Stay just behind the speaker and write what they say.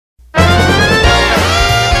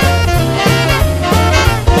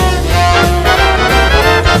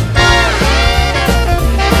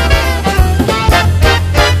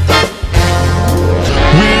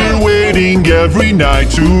every night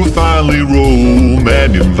to finally roam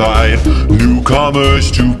and invite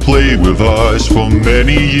newcomers to play with us. For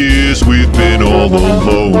many years we've been all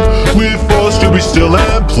alone. We're forced to be still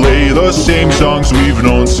and play the same songs we've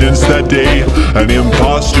known since that day. An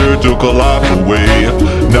imposter took a life away.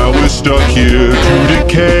 Now we're stuck here to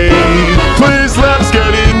decay. Please let's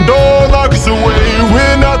get in, don't lock us away.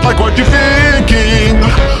 We're not like what you're thinking.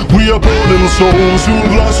 We are poor little souls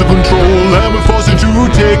who've lost the control, and we're forced to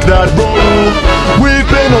take that role. We've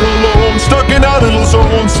been all alone, stuck in our little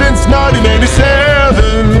zone since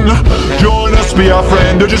 1987. Join us, be our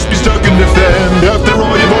friend, or just be stuck and defend. After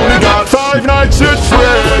all, you've only got 5 nights at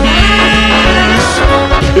Freddy's.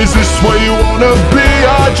 Is this where you wanna be?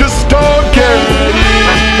 I just don't get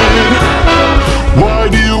it.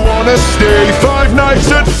 Why do you wanna stay 5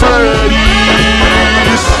 nights at Freddy's?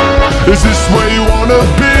 Is this where you wanna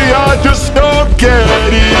be? I just don't get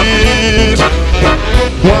it.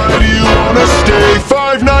 Why do you wanna stay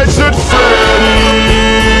 5 nights at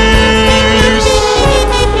Freddy's?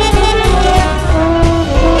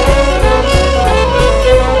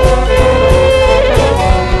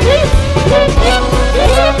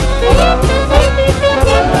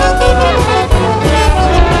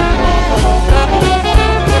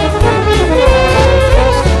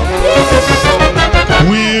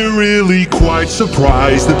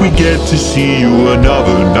 Surprised that we get to see you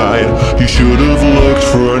another night. You should have looked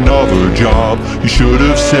for another job. You should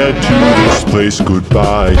have said to this place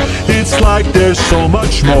goodbye. It's like there's so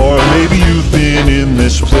much more. Maybe you've been in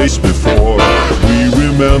this place before. We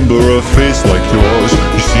remember a face like yours.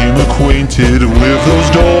 You seem acquainted with those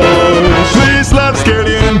doors. Please let's get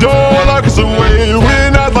in, don't lock us away.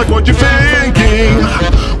 We're not like what you're thinking.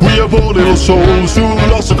 We are poor little souls who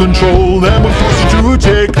lost the control, and we're forced to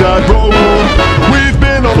take that road. We've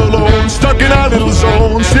been all alone, stuck in our little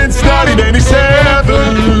zone since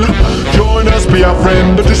 1987. Join us, be our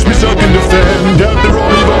friend, or just be stuck and defend. After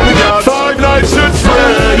all, you've only got 5 nights at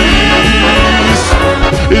Freddy's.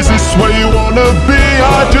 Is this where you wanna be?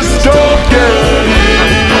 I just don't get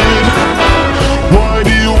it. Why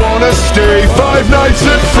do you wanna stay 5 nights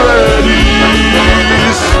at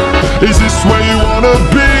Freddy's? Is this where you wanna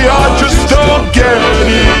be? I just don't get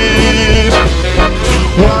it.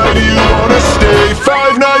 Why do you wanna stay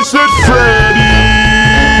 5 nights at Freddy's?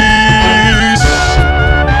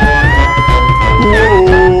 Whoa.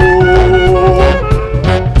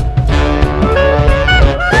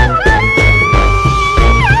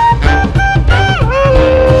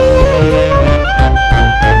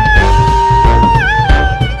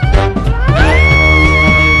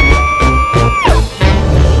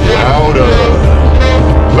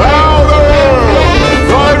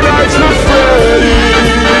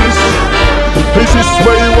 Is this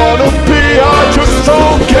where you wanna be? I just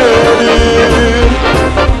don't get it.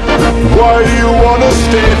 Why do you wanna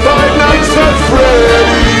stay 5 nights at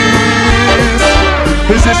Freddy's?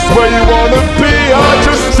 Is this where you wanna be? I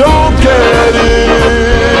just don't get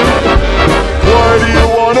it. Why do you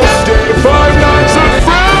wanna stay 5 nights at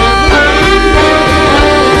Freddy's?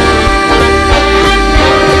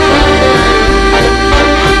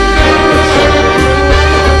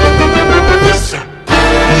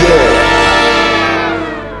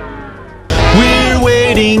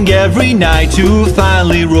 Every night to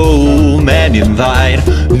finally roam and invite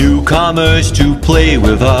newcomers to play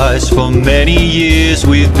with us. For many years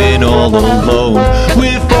we've been all alone.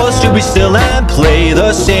 We're forced to be still and play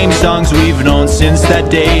the same songs we've known since that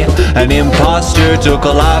day. An imposter took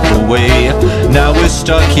a life away. Now we're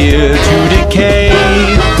stuck here to decay.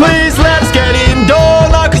 Please let's get in,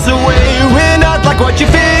 don't lock us away. We're not like what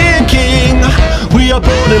you're thinking. We are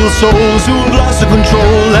poor little souls who've lost the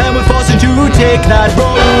control, and we're forced to take that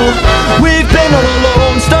role. We've been all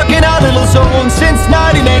alone, stuck in our little zone since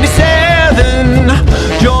 1987.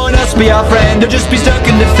 Join us, be our friend, or just be stuck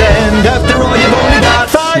and defend. After all, you've only got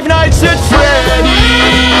 5 nights at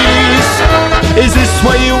Freddy's. Is this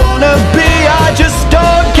where you wanna be? I just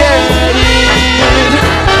don't get it.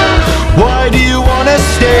 Why do you wanna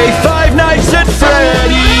stay 5 nights at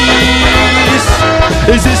Freddy's?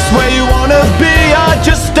 Is this where you wanna be? I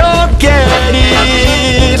just don't get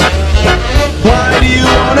it. Why do you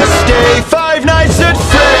wanna stay 5 nights at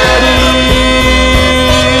Freddy's?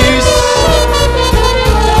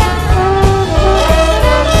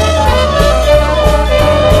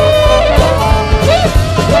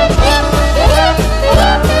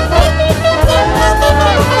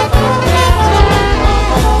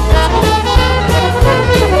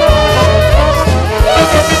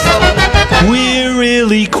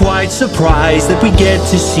 surprised that we get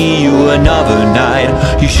to see you another night.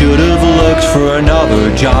 You should have looked for another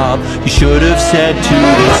job. You should have said to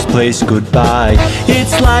this place goodbye.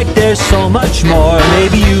 It's like there's so much more.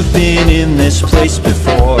 Maybe you've been in this place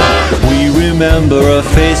before. We remember a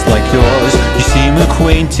face like yours. You seem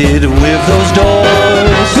acquainted with those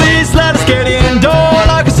doors. Please let us get in, don't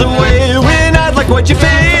lock us away. We're not like what you're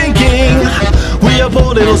thinking. We are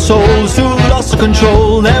poor little souls who lost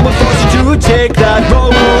control, and we're forced to take that road.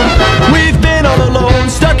 We've been all alone,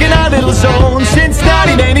 stuck in our little zone since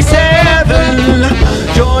 1987.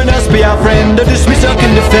 Join us, be our friend, or just be stuck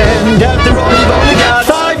and defend. After all, you've only got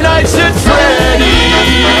 5 nights at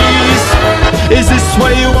Freddy's. Is this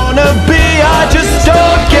where you wanna be? I just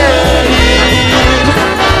don't get it.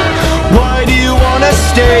 Why do you wanna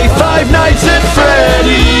stay 5 nights at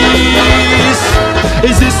Freddy's?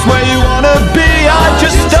 Is this where you wanna be? I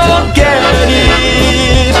just don't get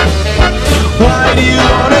it. Why do you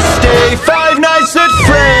wanna stay 5 nights at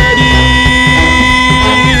Freddy's?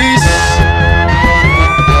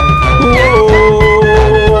 Whoa.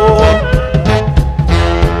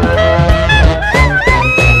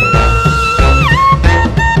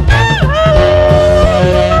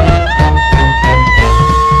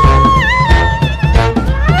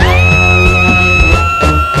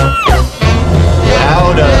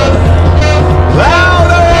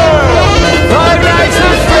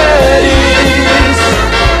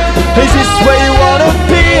 Is this where you wanna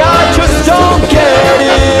be? I just don't get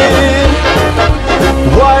it.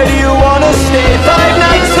 Why do you wanna stay 5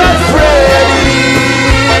 nights at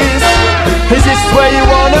Freddy's? Is this where you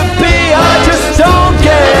wanna be? I just don't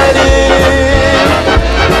get it.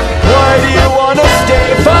 Why do you wanna stay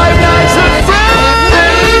 5 nights at Freddy's?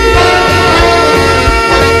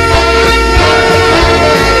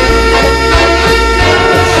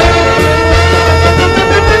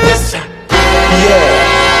 Yeah.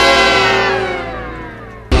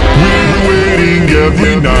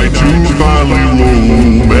 Every night to finally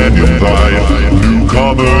roam and invite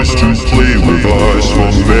newcomers to play with us.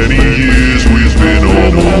 For many years we've been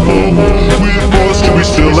all alone. We're forced to be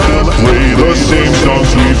still and play the same songs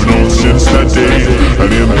we've known since that day.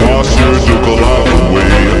 An imposter took a lot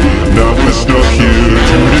away. Now we're stuck here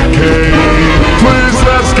to decay. Please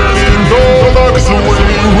let's get in, don't lock us away.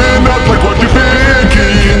 We're not like what you're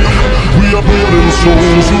thinking. We are poor little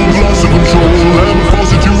souls who've lost control, and we're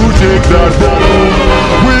forced to take that road.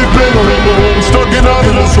 We've been all alone, stuck in our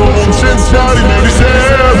little zone since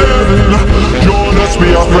 1987. Join us,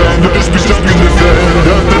 be our friend, or just be stuck in the bed.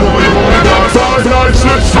 After all, you've only got 5 nights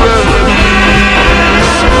at Freddy's.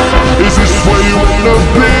 Is this where you wanna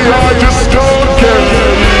be? I just don't get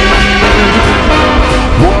it.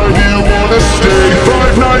 Why do you wanna stay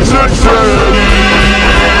 5 nights at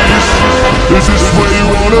Freddy's? Is this where you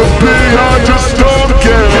wanna be? I just don't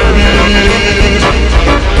get it.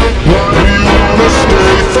 Why do you wanna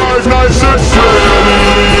stay 5 nights at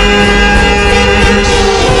Freddy's?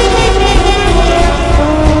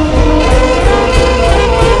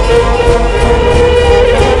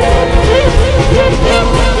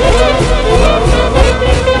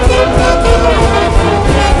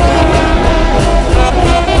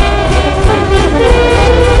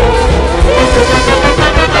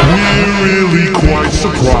 We're really quite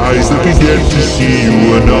surprised that we get to see you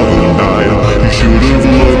another night. You should have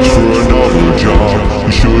looked for another job.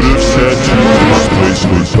 You should have said to this place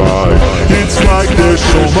goodbye. It's like there's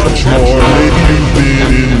so much more. Maybe you've been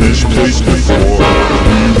in this place before.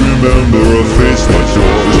 We remember a face like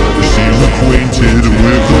yours. You seem acquainted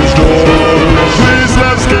with those doors. Please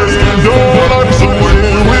let's get in, don't lock us away.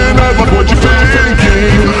 We're not like what you're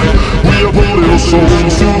thinking. We are poor little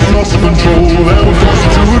souls who've lost control, and we're forced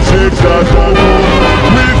to take that road.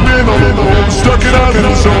 We've been all alone, stuck in our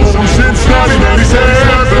little zone since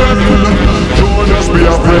 1987. Join us, be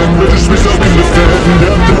our friend, but just be stuck in the fed.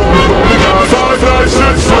 After all, we've only got 5 nights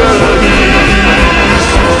at Freddy's.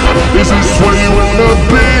 Is this where you wanna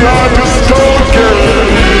be? I just don't get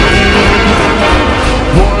it.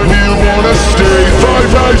 Why do you wanna stay 5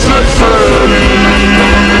 nights at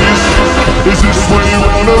Freddy's? Is this where you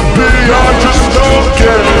wanna be? I just don't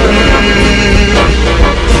get it.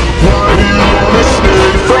 Why do you wanna stay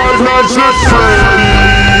 5 nights at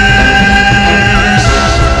Freddy's?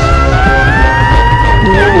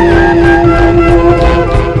 Whoa.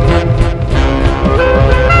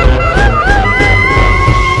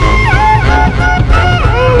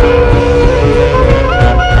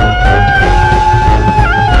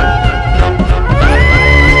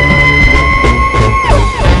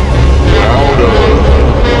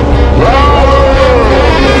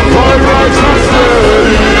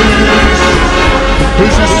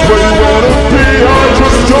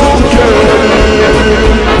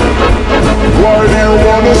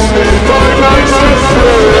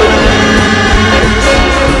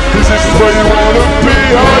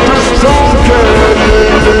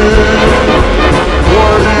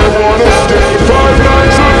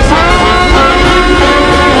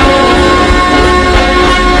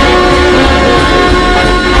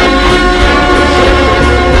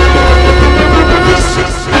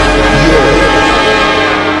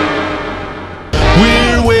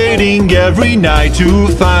 every night to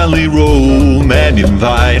finally roam and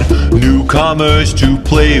invite newcomers to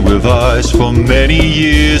play with us. For many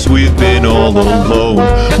years we've been all alone.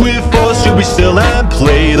 We're forced to be still and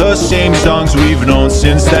play the same songs we've known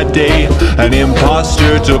since that day. An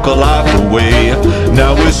imposter took a life away.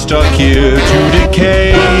 Now we're stuck here to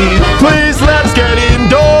decay. Please let's get in,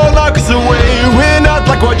 don't lock us away. We're not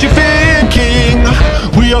like what you're thinking.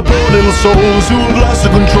 We are poor little souls who've lost the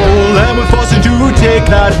control, and we're forced to take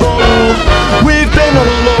that role. We've been all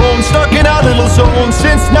alone, stuck in our little zone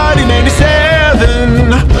since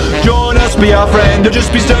 1987. Join us, be our friend, or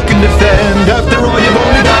just be stuck and defend. After all, you've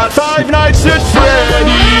only got 5 nights at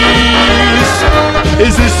Freddy's.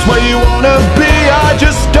 Is this where you wanna be? I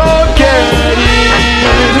just don't get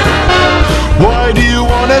it. Why do you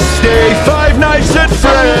wanna stay 5 nights at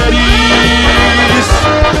Freddy's?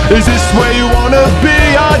 Is this where you wanna be?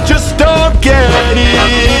 I just don't get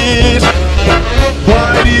it.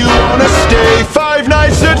 Why do you wanna stay 5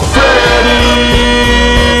 nights at Freddy's?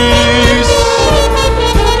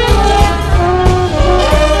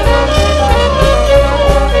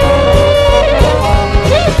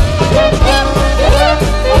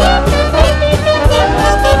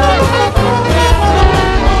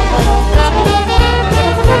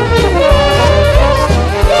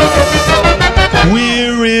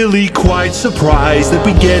 Quite surprised that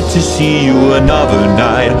we get to see you another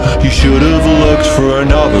night. You should have looked for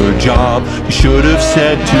another job. You should have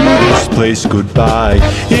said to this place goodbye.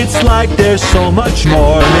 It's like there's so much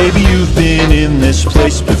more. Maybe you've been in this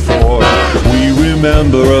place before. We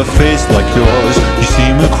remember a face like yours. You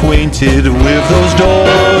seem acquainted with those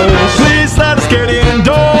doors. Please let us get in,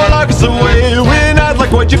 don't lock us away. We're not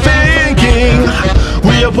like what you're thinking.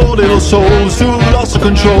 We are poor little souls who lost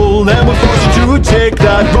control, and we're forced to take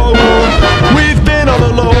that road. We've been all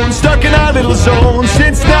alone, stuck in our little zone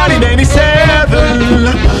since 1987.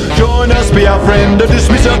 Join us, be our friend, or just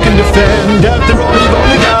be stuck and defend. After all, you've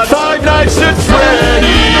only got 5 nights at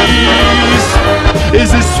Freddy's.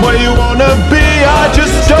 Is this where you wanna be? I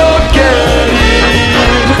just don't get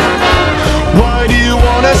it. Why do you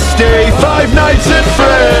wanna stay 5 nights at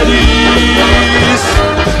Freddy's?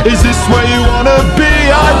 Is this where you wanna be?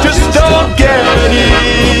 I just don't get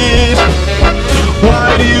it.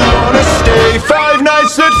 Why do you wanna stay 5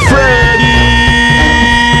 nights at Freddy's?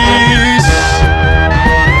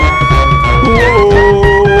 Whoa.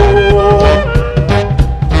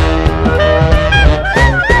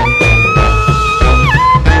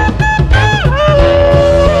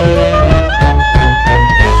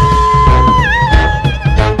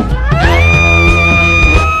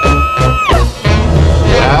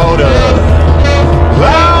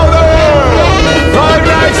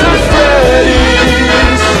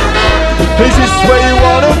 Is this where you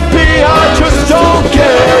wanna be?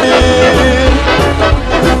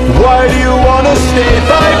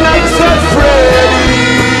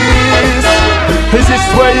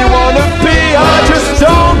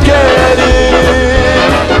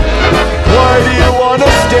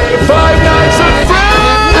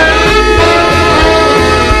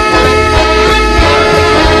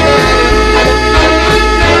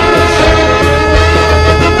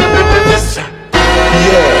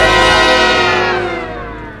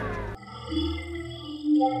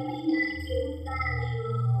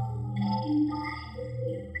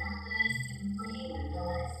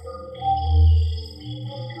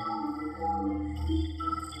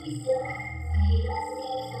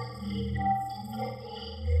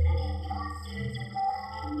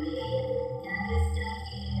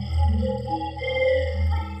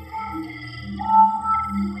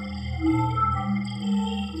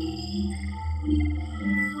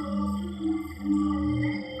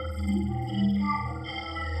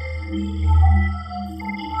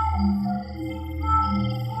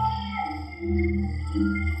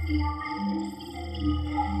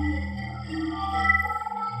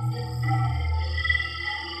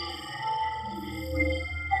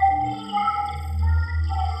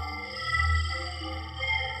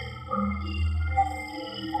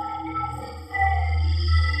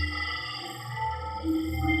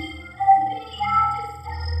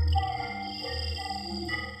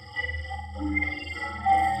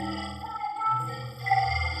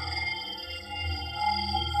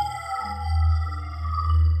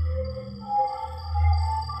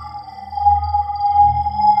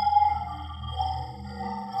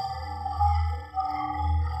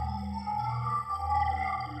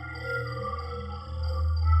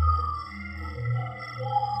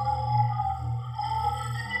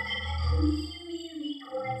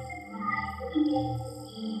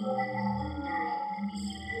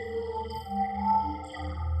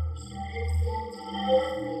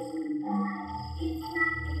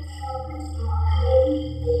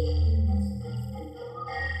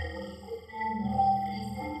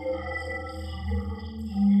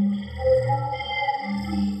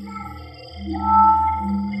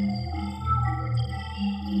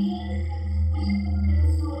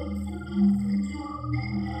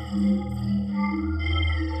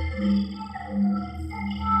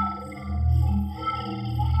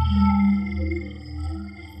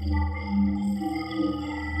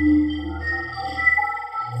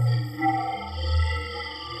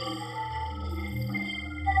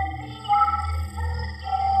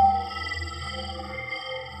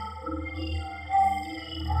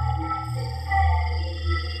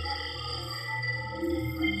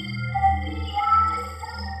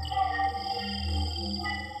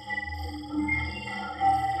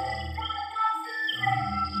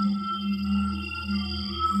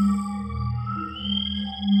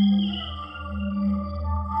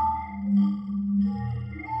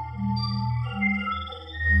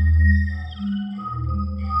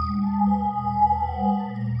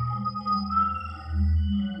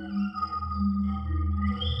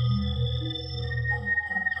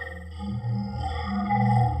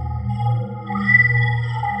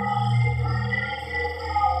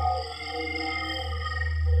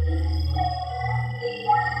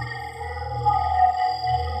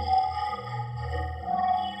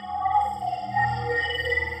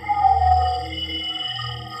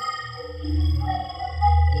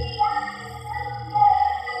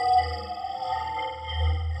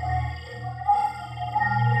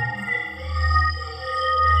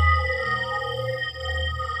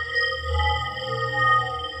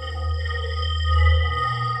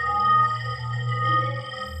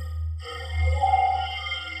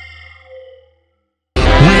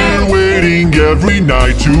 every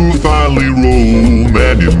night to finally roam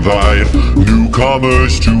and invite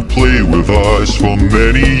newcomers to play with us. For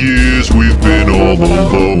many years we've been all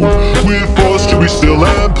alone. We're forced to be still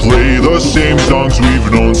and play the same songs we've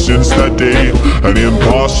known since that day. An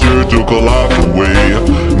imposter took a life away.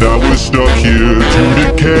 Now we're stuck here to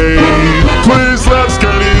decay. Please let's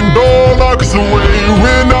get in, don't lock us away.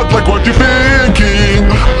 We're not like what you're thinking.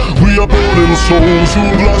 We are poor little souls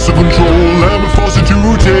who've lost the control, and we're forced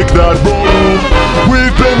to take that role.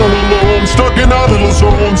 We've been all alone, stuck in our little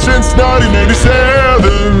zone since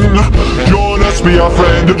 1987. Join us, be our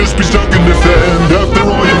friend, or just be stuck and defend. After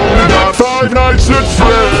all, you've only got 5 nights at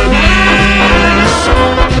Freddy's.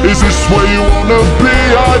 Is this where you wanna be?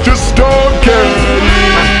 I just don't get it.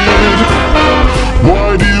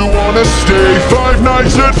 Why do you wanna stay 5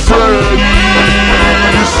 nights at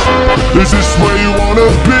Freddy's? Is this where you wanna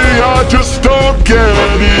be? I just don't get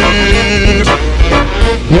it.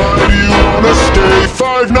 Why do you wanna stay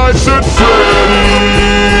 5 nights at Freddy's?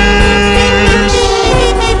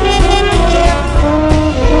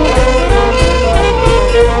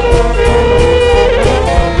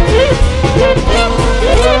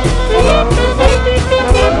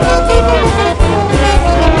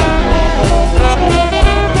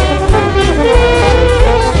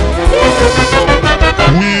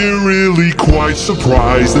 We're really quite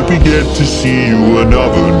surprised that we get to see you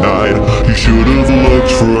another night. You should have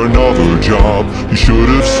looked for another job. You should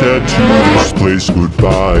have said to this place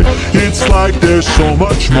goodbye. It's like there's so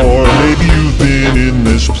much more. Maybe you've been in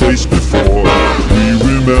this place before. We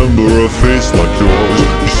remember a face like yours.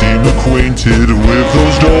 You seem acquainted with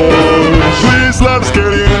those doors. Please let's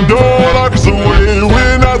get in, don't lock us away.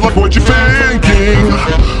 We're not like what you're thinking.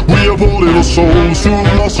 We have all little souls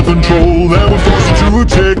who've lost the control, and we're forced to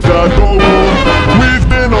take that role. We've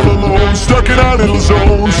been all alone, stuck in our little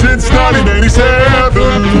zone since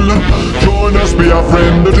 1987. Join us, be our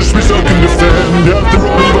friend, or just be stuck and defend. After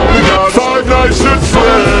all, you've only got 5 nights at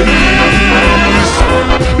Freddy's.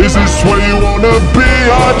 Is this where you wanna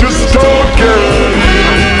be? I just don't get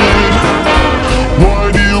it.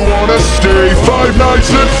 Why do you wanna stay 5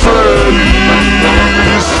 nights at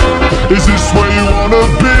Freddy's? Is this where you wanna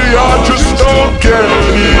be? I just don't get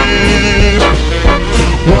it.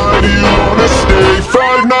 Why do you wanna stay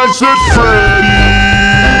 5 nights at Freddy's?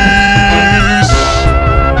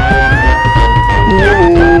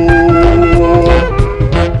 Whoa.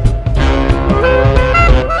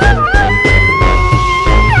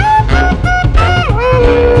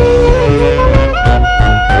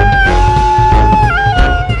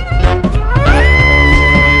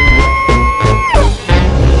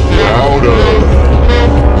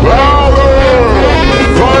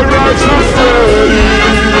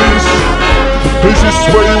 Is this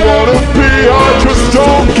where you wanna be? I just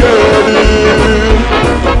don't get it.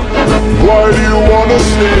 Why do you wanna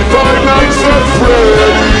stay 5 nights at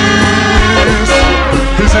Freddy's?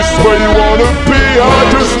 Is this where you wanna be? I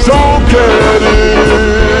just don't get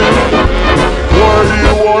it. Why do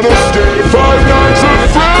you wanna stay 5 nights at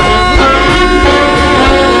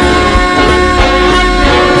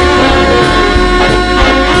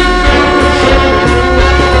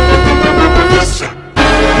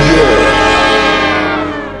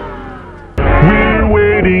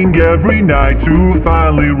every night to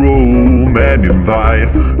finally roam and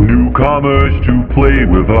invite newcomers to play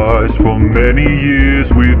with us. For many years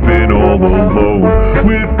we've been all alone.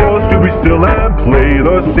 We're forced to be still and play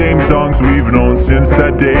the same songs we've known since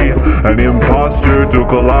that day. An imposter took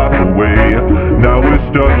a life away. Now we're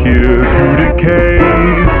stuck here to decay.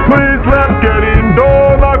 Please let's get in,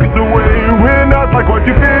 don't lock us away. We're not like what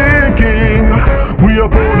you're thinking. We are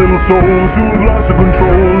poor little souls who've lost the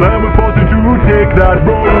control, and we're forced to take that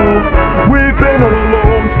role. We've been all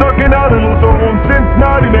alone, stuck in our little zone since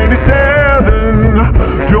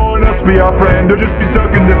 1987. Join us, be our friend, or just be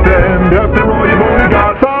stuck and defend. After all, you've only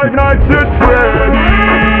got 5 nights at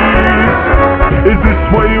Freddy's. Is this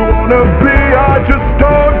where you wanna be? I just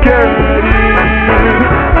don't get it.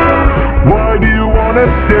 Why do you wanna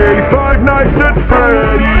stay 5 nights at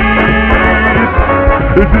Freddy's?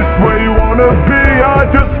 Is this where you wanna be? I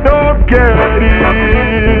just don't get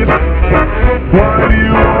it. Why do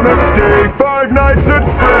you wanna stay 5 nights at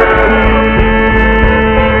Freddy's?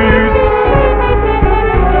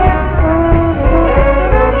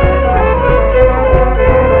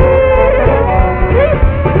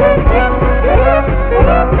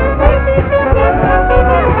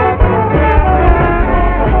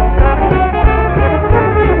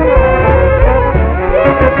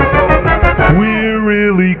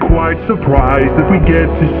 surprised that we get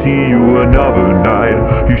to see you another night.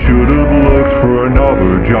 You should have looked for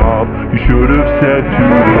another job. You should have said to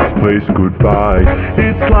this place goodbye.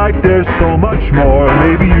 It's like there's so much more.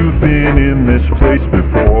 Maybe you've been in this place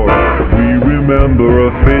before. We remember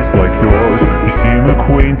a face like yours. You seem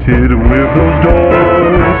acquainted with those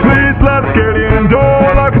doors. Please let's get in,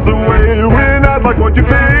 don't lock us away. We're not like what you're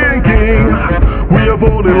thinking. We have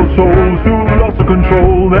all little souls who lost the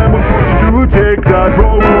control, and we're forced to take that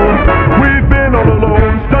road. We've been all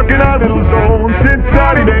alone, stuck in our little zone since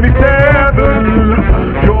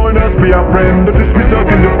 1987. Join us, be our friend, if this we suck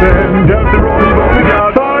and defend. After all, you've only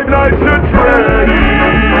got 5 nights at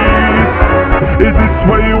Freddy's. Is this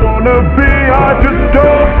where you wanna be? I just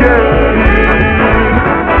don't get it.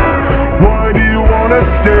 Why do you wanna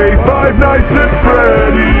stay 5 nights at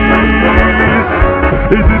Freddy's?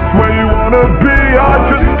 Is this where you wanna be? I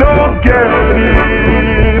just don't get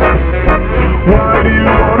it. Why do you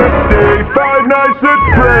wanna stay 5 nights at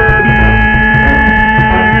Freddy's?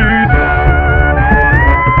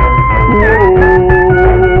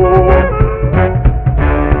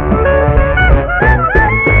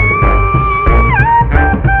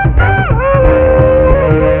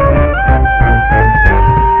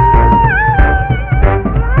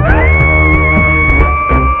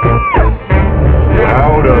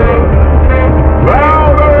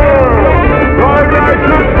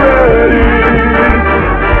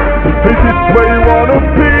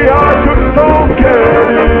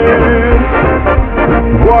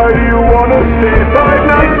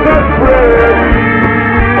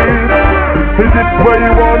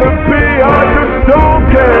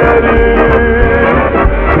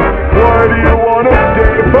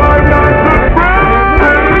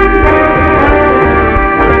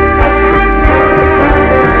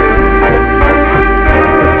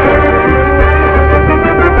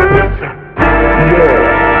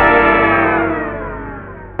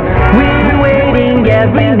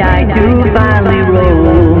 Every night to finally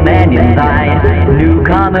roam and invite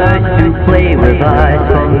newcomers to play with us.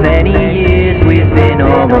 For many years we've been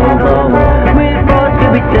all alone. We're forced to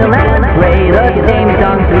be still and play the same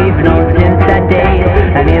songs we've known since that day.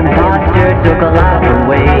 An imposter took a life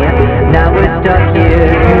away. Now we're stuck here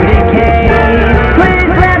to decay. Please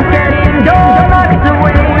let's get in, don't lock us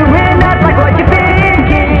away. We're not like what you're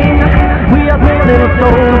thinking. We are poor little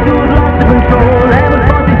souls who lost the control, and we're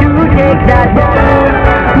forced to take that road.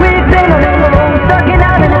 We've been all alone, stuck in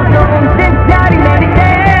our little zone since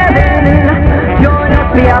 1987. Join us,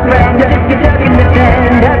 be our friend, just get stuck in the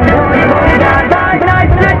sand. After all, you've only got 5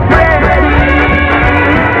 nights at Freddy's.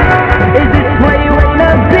 Is this where you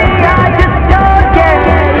wanna be? I just don't get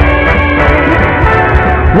it.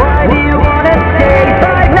 Why do you wanna stay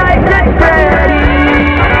 5 nights at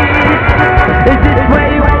Freddy's? Is this where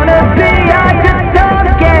you wanna be? I just don't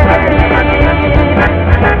get it.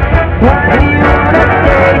 Why do you wanna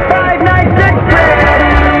stay 5 nights at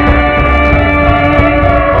Freddy's?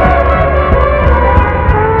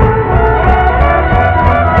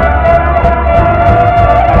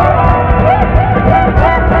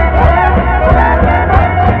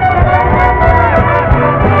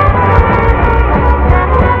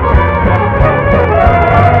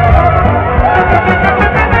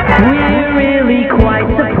 We're really quite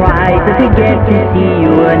surprised that we get to see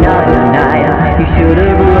you another night. You should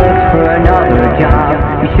have looked for another job.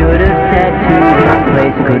 You should have said to this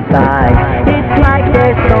place goodbye.